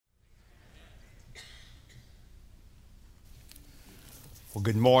Well,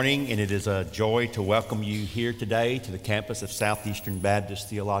 good morning, and it is a joy to welcome you here today to the campus of Southeastern Baptist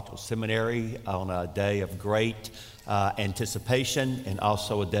Theological Seminary on a day of great anticipation and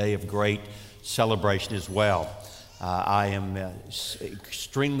also a day of great celebration as well. I am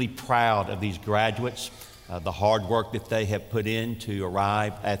extremely proud of these graduates, the hard work that they have put in to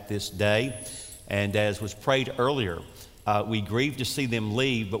arrive at this day. And as was prayed earlier, we grieve to see them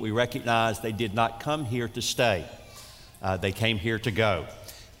leave, but we recognize they did not come here to stay. They came here to go.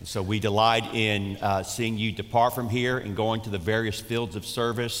 And so we delight in seeing you depart from here and going to the various fields of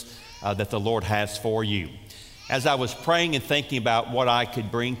service that the Lord has for you. As I was praying and thinking about what I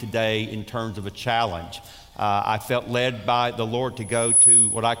could bring today in terms of a challenge, I felt led by the Lord to go to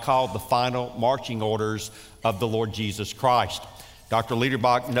what I call the final marching orders of the Lord Jesus Christ. Dr.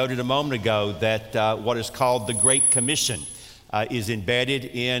 Liederbach noted a moment ago that what is called the Great Commission is embedded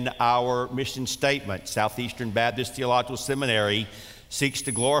in our mission statement. Southeastern Baptist Theological Seminary seeks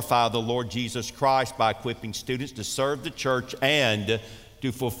to glorify the Lord Jesus Christ by equipping students to serve the church and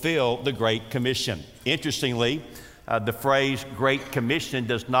to fulfill the Great Commission. Interestingly, the phrase Great Commission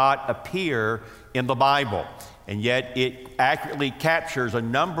does not appear in the Bible, and yet it accurately captures a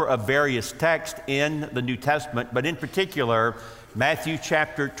number of various texts in the New Testament, but in particular, Matthew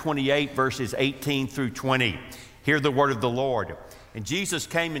chapter 28, verses 18 through 20. Hear the word of the Lord. And Jesus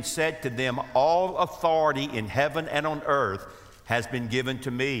came and said to them, "All authority in heaven and on earth has been given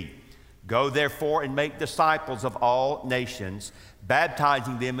to me. Go therefore and make disciples of all nations,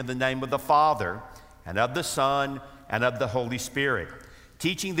 baptizing them in the name of the Father and of the Son and of the Holy Spirit,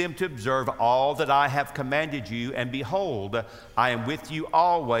 teaching them to observe all that I have commanded you. And behold, I am with you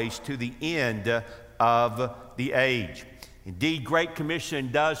always to the end of the age." Indeed, Great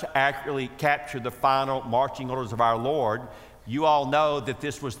Commission does accurately capture the final marching orders of our Lord. You all know that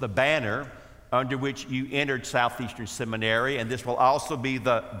this was the banner under which you entered Southeastern Seminary, and this will also be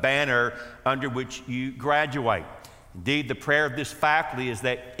the banner under which you graduate. Indeed, the prayer of this faculty is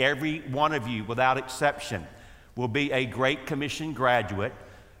that every one of you, without exception, will be a Great Commission graduate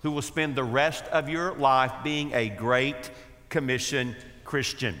who will spend the rest of your life being a Great Commission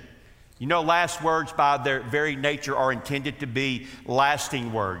Christian. You know, last words by their very nature are intended to be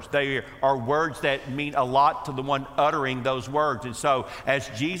lasting words. They are words that mean a lot to the one uttering those words. And so as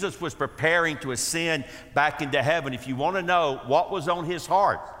Jesus was preparing to ascend back into heaven, if you want to know what was on his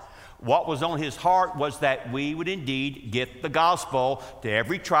heart, what was on his heart was that we would indeed get the gospel to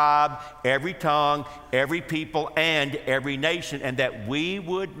every tribe, every tongue, every people, and every nation, and that we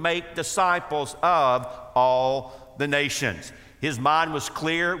would make disciples of all the nations. His mind was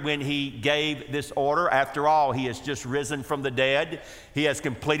clear when he gave this order. After all, he has just risen from the dead. He has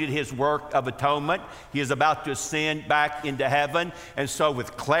completed his work of atonement. He is about to ascend back into heaven. And so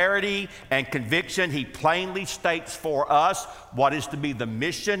with clarity and conviction, he plainly states for us what is to be the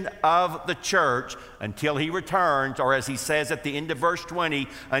mission of the church until he returns, or as he says at the end of verse 20,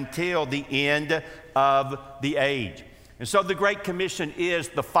 until the end of the age. And so the Great Commission is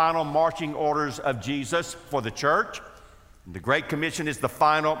the final marching orders of Jesus for the church. The Great Commission is the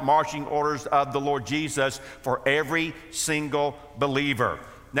final marching orders of the Lord Jesus for every single believer.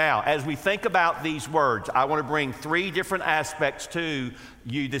 Now, as we think about these words, I want to bring three different aspects to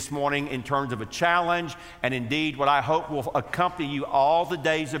you this morning in terms of a challenge and indeed what I hope will accompany you all the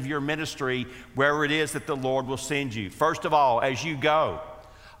days of your ministry, wherever it is that the Lord will send you. First of all, as you go,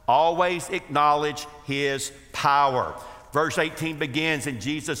 always acknowledge his power. Verse 18 begins, "And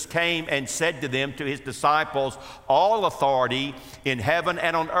Jesus came and said to them," to his disciples, "All authority in heaven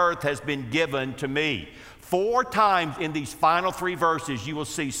and on earth has been given to me." 4 times in these final 3 verses, you will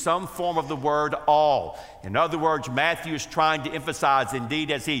see some form of the word all. In other words, Matthew is trying to emphasize,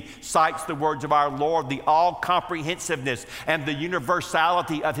 indeed, as he cites the words of our Lord, the all-comprehensiveness and the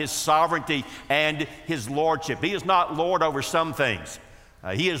universality of his sovereignty and his lordship. He is not Lord over some things.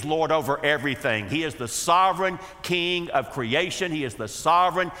 He is Lord over everything. He is the sovereign king of creation. He is the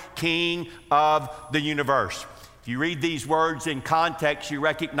sovereign king of the universe. If you read these words in context, you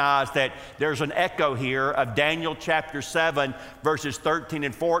recognize that there's an echo here of Daniel chapter 7, verses 13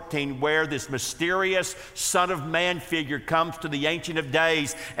 and 14, where this mysterious Son of Man figure comes to the Ancient of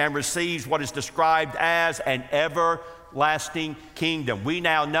Days and receives what is described as an everlasting kingdom. We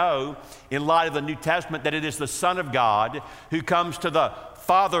now know, in light of the New Testament, that it is the Son of God who comes to the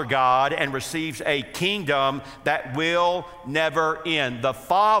Father God and receives a kingdom that will never end. The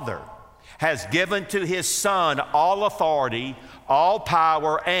Father has given to his Son all authority, all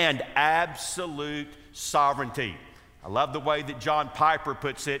power, and absolute sovereignty. I love the way that John Piper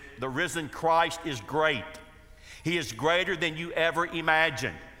puts it. The risen Christ is great. He is greater than you ever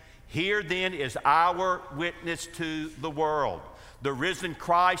imagined. Here then is our witness to the world. The risen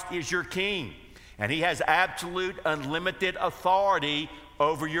Christ is your king, and he has absolute, unlimited authority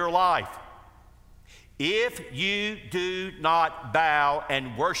over your life. If you do not bow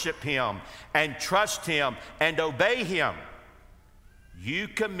and worship him and trust him and obey him, you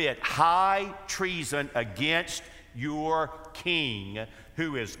commit high treason against your king,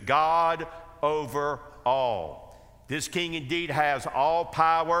 who is God over all. This king indeed has all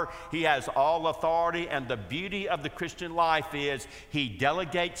power, he has all authority, and the beauty of the Christian life is he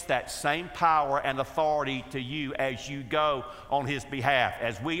delegates that same power and authority to you as you go on his behalf.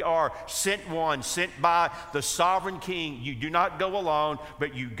 As we are sent by the sovereign king, you do not go alone,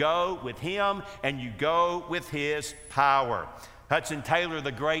 but you go with him and you go with his power. Hudson Taylor,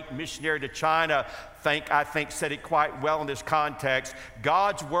 the great missionary to China, I think said it quite well in this context.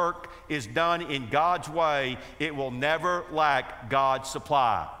 God's work is done in God's way. It will never lack God's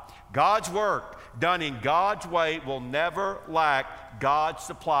supply. God's work done in God's way will never lack God's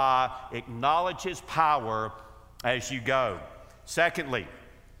supply. Acknowledge his power as you go. Secondly,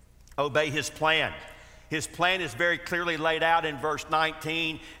 obey his plan. His plan is very clearly laid out in verse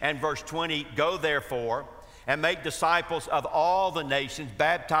 19 and verse 20. Go therefore and make disciples of all the nations,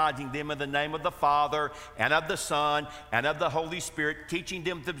 baptizing them in the name of the Father and of the Son and of the Holy Spirit, teaching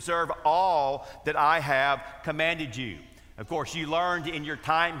them to observe all that I have commanded you. Of course, you learned in your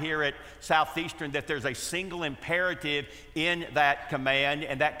time here at Southeastern that there's a single imperative in that command,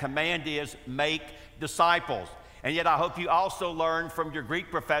 and that command is make disciples. And yet I hope you also learned from your Greek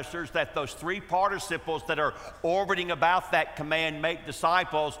professors that those three participles that are orbiting about that command, make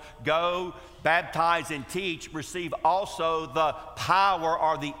disciples, go, baptize, and teach, receive also the power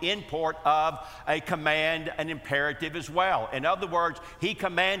or the import of a command, an imperative as well. In other words, he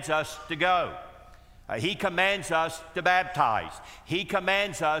commands us to go. He commands us to baptize. He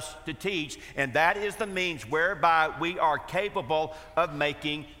commands us to teach, and that is the means whereby we are capable of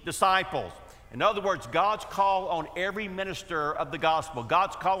making disciples. In other words, God's call on every minister of the gospel,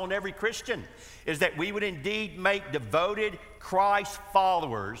 God's call on every Christian, is that we would indeed make devoted Christ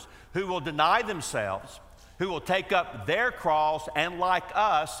followers who will deny themselves, who will take up their cross, and like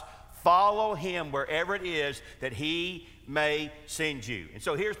us, follow him wherever it is that he may send you. And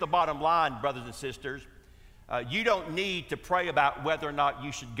so here's the bottom line, brothers and sisters. You don't need to pray about whether or not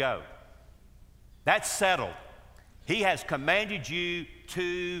you should go. That's settled. He has commanded you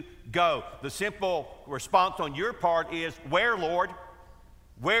to go. The simple response on your part is, where, Lord?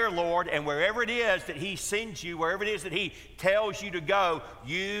 Where, Lord? And wherever it is that he sends you, wherever it is that he tells you to go,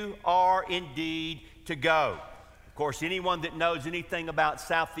 you are indeed to go. Of course, anyone that knows anything about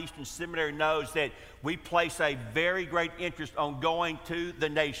Southeastern Seminary knows that we place a very great interest on going to the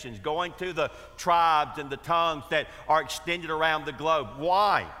nations, going to the tribes and the tongues that are extended around the globe.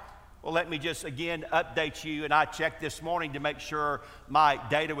 Why? Well, let me just again update you, and I checked this morning to make sure my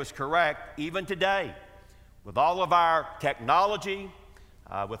data was correct. Even today, with all of our technology,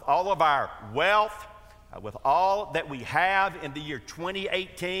 with all of our wealth, with all that we have in the year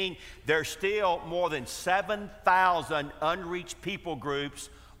 2018, there's still more than 7,000 unreached people groups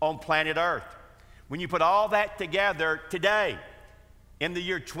on planet Earth. When you put all that together today, in the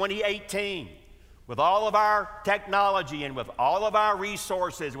year 2018, with all of our technology and with all of our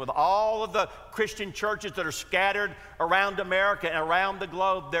resources, with all of the Christian churches that are scattered around America and around the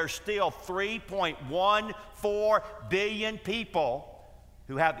globe, there's still 3.14 billion people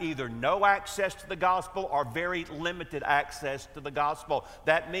who have either no access to the gospel or very limited access to the gospel.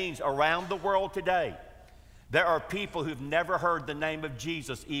 That means around the world today, there are people who've never heard the name of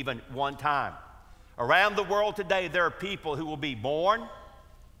Jesus even one time. Around the world today, there are people who will be born,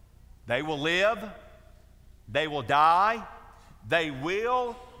 they will live, they will die, they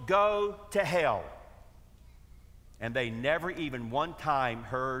will go to hell, and they never even one time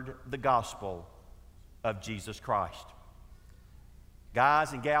heard the gospel of Jesus Christ.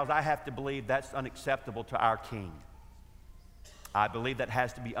 Guys and gals, I have to believe that's unacceptable to our King. I believe that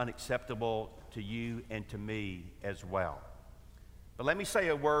has to be unacceptable to you and to me as well. But let me say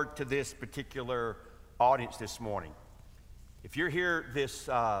a word to this particular audience this morning. If you're here this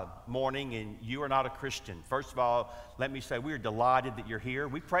morning and you are not a Christian, first of all, let me say we are delighted that you're here.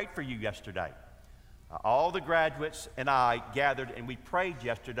 We prayed for you yesterday. All the graduates and I gathered and we prayed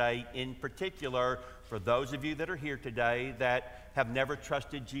yesterday, in particular for those of you that are here today that have never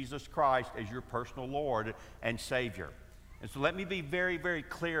trusted Jesus Christ as your personal Lord and Savior. And so let me be very, very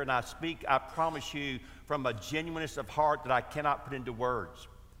clear, and I speak, I promise you, from a genuineness of heart that I cannot put into words.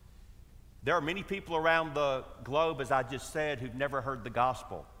 There are many people around the globe, as I just said, who've never heard the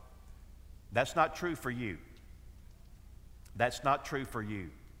gospel. That's not true for you. That's not true for you.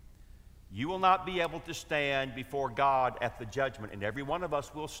 You will not be able to stand before God at the judgment. And every one of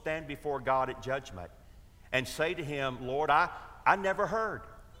us will stand before God at judgment and say to him, Lord, I never heard.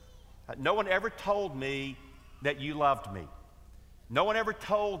 No one ever told me that you loved me. No one ever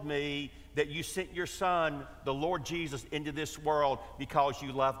told me that you sent your son, the Lord Jesus, into this world because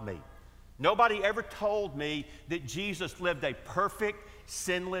you love me. Nobody ever told me that Jesus lived a perfect,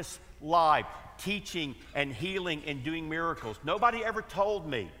 sinless life, teaching and healing and doing miracles. Nobody ever told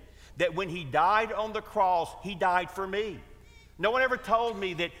me that when he died on the cross, he died for me. No one ever told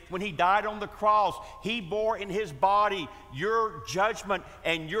me that when he died on the cross, he bore in his body your judgment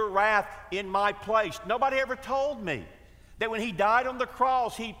and your wrath in my place. Nobody ever told me that when he died on the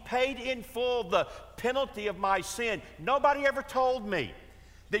cross, he paid in full the penalty of my sin. Nobody ever told me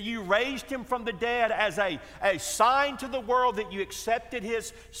that you raised him from the dead as a sign to the world that you accepted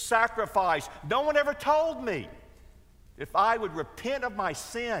his sacrifice. No one ever told me if I would repent of my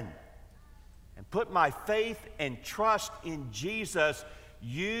sin and put my faith and trust in Jesus,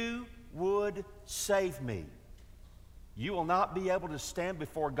 you would save me. You will not be able to stand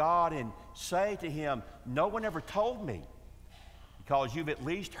before God and say to him, no one ever told me, because you've at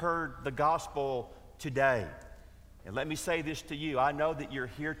least heard the gospel today. And let me say this to you. I know that you're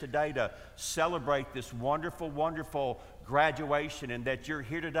here today to celebrate this wonderful, wonderful graduation, and that you're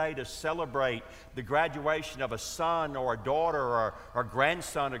here today to celebrate the graduation of a son or a daughter or a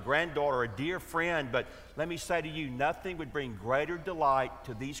grandson, a granddaughter, a dear friend. But let me say to you, nothing would bring greater delight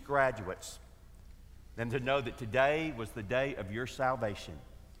to these graduates than to know that today was the day of your salvation.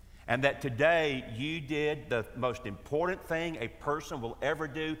 And that today you did the most important thing a person will ever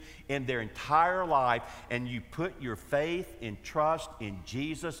do in their entire life, and you put your faith and trust in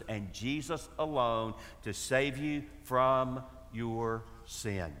Jesus and Jesus alone to save you from your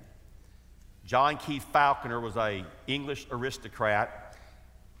sin. John Keith Falconer was an English aristocrat.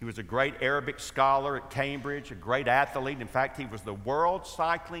 He was a great Arabic scholar at Cambridge, a great athlete. In fact, he was the world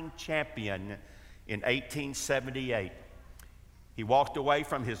cycling champion in 1878. He walked away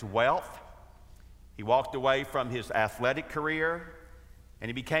from his wealth, he walked away from his athletic career, and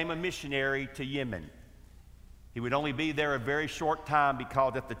he became a missionary to Yemen. He would only be there a very short time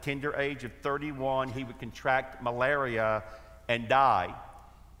because at the tender age of 31, he would contract malaria and die.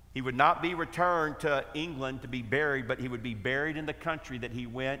 He would not be returned to England to be buried, but he would be buried in the country that he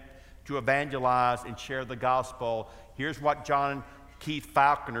went to evangelize and share the gospel. Here's what John Keith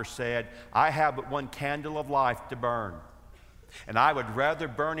Falconer said: I have but one candle of life to burn, and I would rather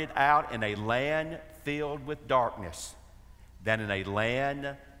burn it out in a land filled with darkness than in a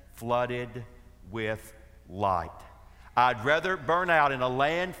land flooded with light. I'd rather burn out in a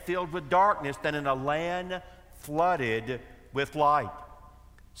land filled with darkness than in a land flooded with light.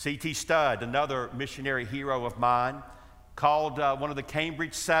 C.T. Studd, another missionary hero of mine, called one of the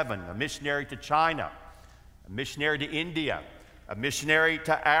Cambridge Seven, a missionary to China, a missionary to India, a missionary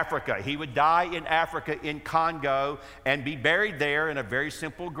to Africa. He would die in Africa, in Congo, and be buried there in a very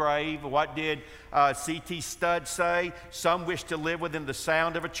simple grave. What did C.T. Studd say? Some wish to live within the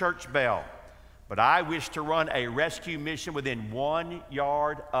sound of a church bell, but I wish to run a rescue mission within 1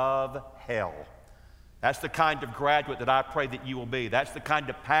 yard of hell. That's the kind of graduate that I pray that you will be. That's the kind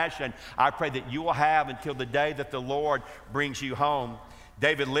of passion I pray that you will have until the day that the Lord brings you home.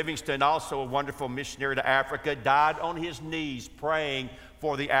 David Livingstone, also a wonderful missionary to Africa, died on his knees praying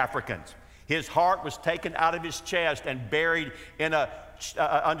for the Africans. His heart was taken out of his chest and buried in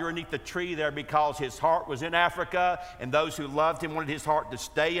underneath the tree there because his heart was in Africa, and those who loved him wanted his heart to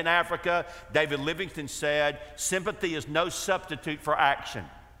stay in Africa. David Livingstone said, sympathy is no substitute for action.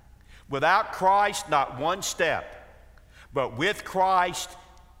 Without Christ, not one step, but with Christ,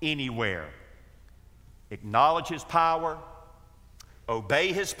 anywhere. Acknowledge his power.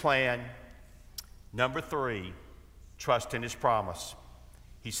 Obey his plan. Number 3, trust in his promise.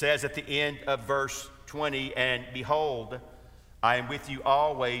 He says at the end of verse 20, and behold, I am with you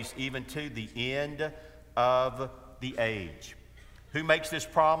always, even to the end of the age. Who makes this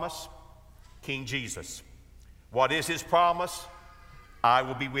promise? King Jesus. What is his promise? I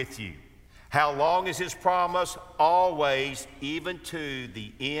will be with you. How long is his promise? Always, even to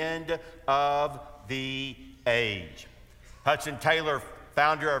the end of the age. Hudson Taylor,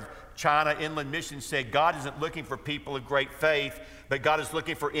 founder of China Inland Mission, said God isn't looking for people of great faith, but God is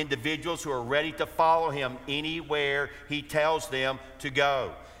looking for individuals who are ready to follow him anywhere he tells them to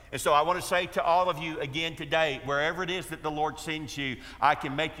go. And so I want to say to all of you again today, wherever it is that the Lord sends you, I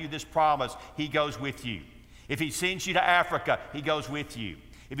can make you this promise: he goes with you. If he sends you to Africa, he goes with you.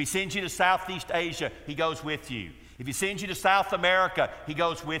 If he sends you to Southeast Asia, he goes with you. If he sends you to South America, he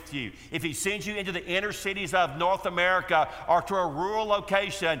goes with you. If he sends you into the inner cities of North America or to a rural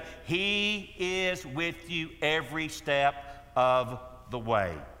location, he is with you every step of the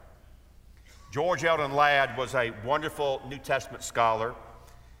way. George Eldon Ladd was a wonderful New Testament scholar.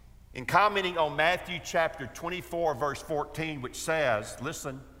 In commenting on Matthew chapter 24, verse 14, which says,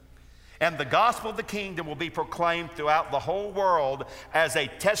 listen, "And the gospel of the kingdom will be proclaimed throughout the whole world as a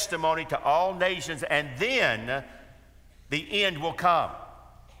testimony to all nations, and then the end will come."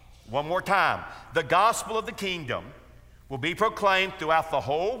 One more time. The gospel of the kingdom will be proclaimed throughout the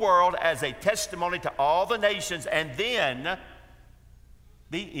whole world as a testimony to all the nations, and then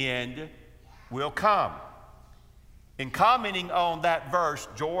the end will come. In commenting on that verse,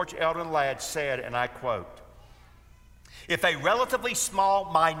 George Eldon Ladd said, and I quote, "If a relatively small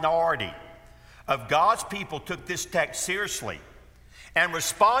minority of God's people took this text seriously and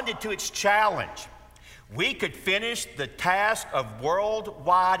responded to its challenge, we could finish the task of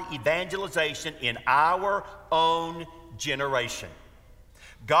worldwide evangelization in our own generation.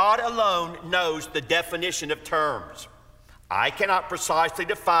 God alone knows the definition of terms. I cannot precisely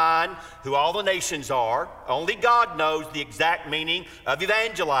define who all the nations are. Only God knows the exact meaning of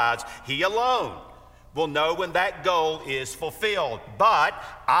evangelize. He alone will know when that goal is fulfilled. But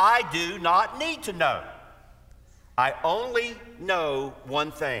I do not need to know. I only know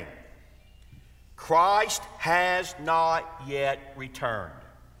one thing. Christ has not yet returned.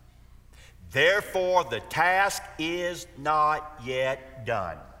 Therefore, the task is not yet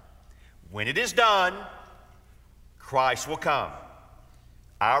done. When it is done, Christ will come.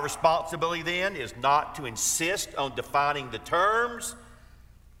 Our responsibility then is not to insist on defining the terms.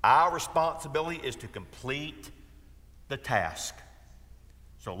 Our responsibility is to complete the task.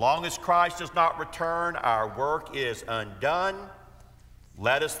 So long as Christ does not return, our work is undone.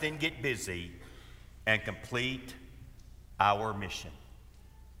 Let us then get busy and complete our mission.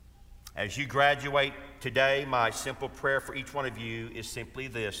 As you graduate today, my simple prayer for each one of you is simply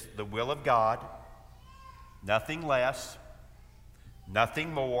this: the will of God, nothing less,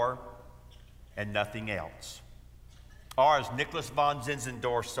 nothing more, and nothing else. Or as Nicholas von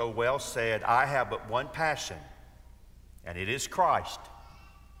Zinzendorf so well said, I have but one passion, and it is Christ,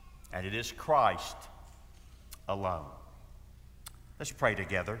 and it is Christ alone. Let's pray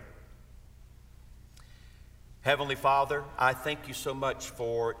together. Heavenly Father, I thank you so much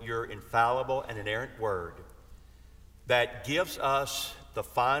for your infallible and inerrant word that gives us the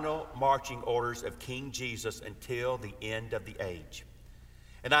final marching orders of King Jesus until the end of the age.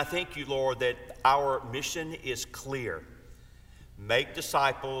 And I thank you, Lord, that our mission is clear. Make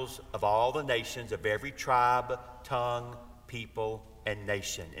disciples of all the nations, of every tribe, tongue, people, and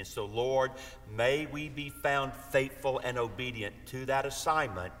nation. And so, Lord, may we be found faithful and obedient to that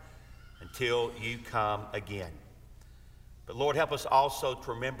assignment until you come again. But Lord, help us also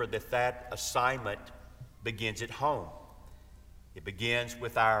to remember that that assignment begins at home. It begins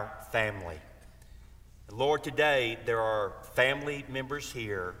with our family. And Lord, today there are family members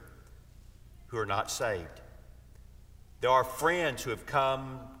here who are not saved. There are friends who have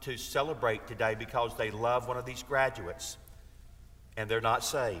come to celebrate today because they love one of these graduates and they're not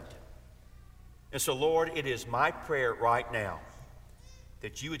saved. And so, Lord, it is my prayer right now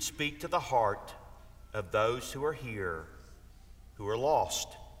that you would speak to the heart of those who are here, who are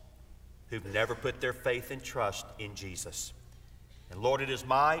lost, who've never put their faith and trust in Jesus. And Lord, it is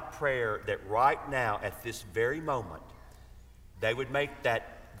my prayer that right now, at this very moment, they would make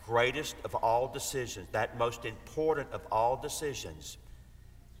that greatest of all decisions, that most important of all decisions,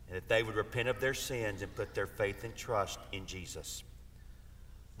 and that they would repent of their sins and put their faith and trust in Jesus.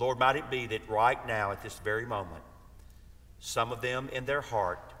 Lord, might it be that right now, at this very moment, some of them in their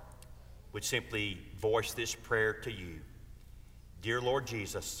heart would simply voice this prayer to you. Dear Lord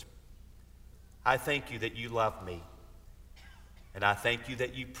Jesus, I thank you that you love me, and I thank you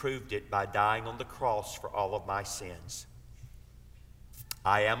that you proved it by dying on the cross for all of my sins.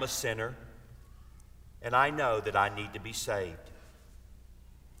 I am a sinner, and I know that I need to be saved,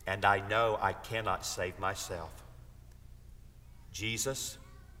 and I know I cannot save myself. Jesus,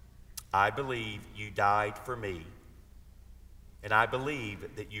 I believe you died for me, and I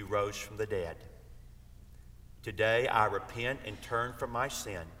believe that you rose from the dead. Today I repent and turn from my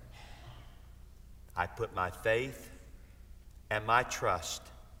sin. I put my faith and my trust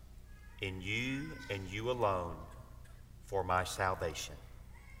in you and you alone for my salvation.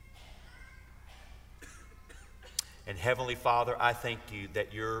 And Heavenly Father, I thank you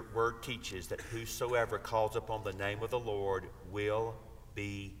that your word teaches that whosoever calls upon the name of the Lord will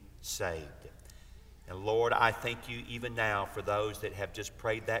be saved. And Lord, I thank you even now for those that have just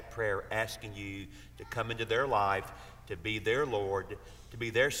prayed that prayer, asking you to come into their life, to be their Lord, to be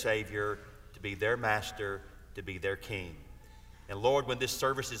their Savior, to be their Master, to be their King. And Lord, when this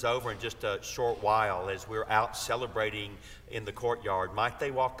service is over in just a short while, as we're out celebrating in the courtyard, might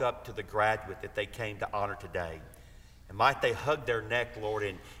they walk up to the graduate that they came to honor today. And might they hug their neck, Lord,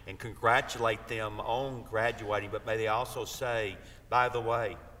 and congratulate them on graduating, but may they also say, by the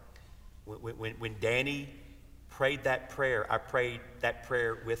way, when Danny prayed that prayer, I prayed that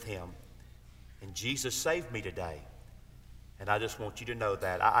prayer with him. And Jesus saved me today. And I just want you to know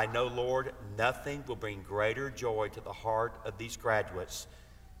that. I know, Lord, nothing will bring greater joy to the heart of these graduates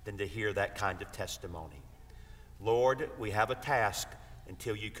than to hear that kind of testimony. Lord, we have a task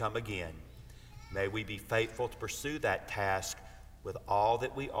until you come again. May we be faithful to pursue that task with all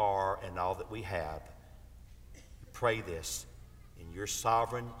that we are and all that we have. Pray this in your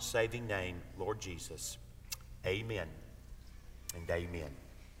sovereign, saving name, Lord Jesus. Amen and amen.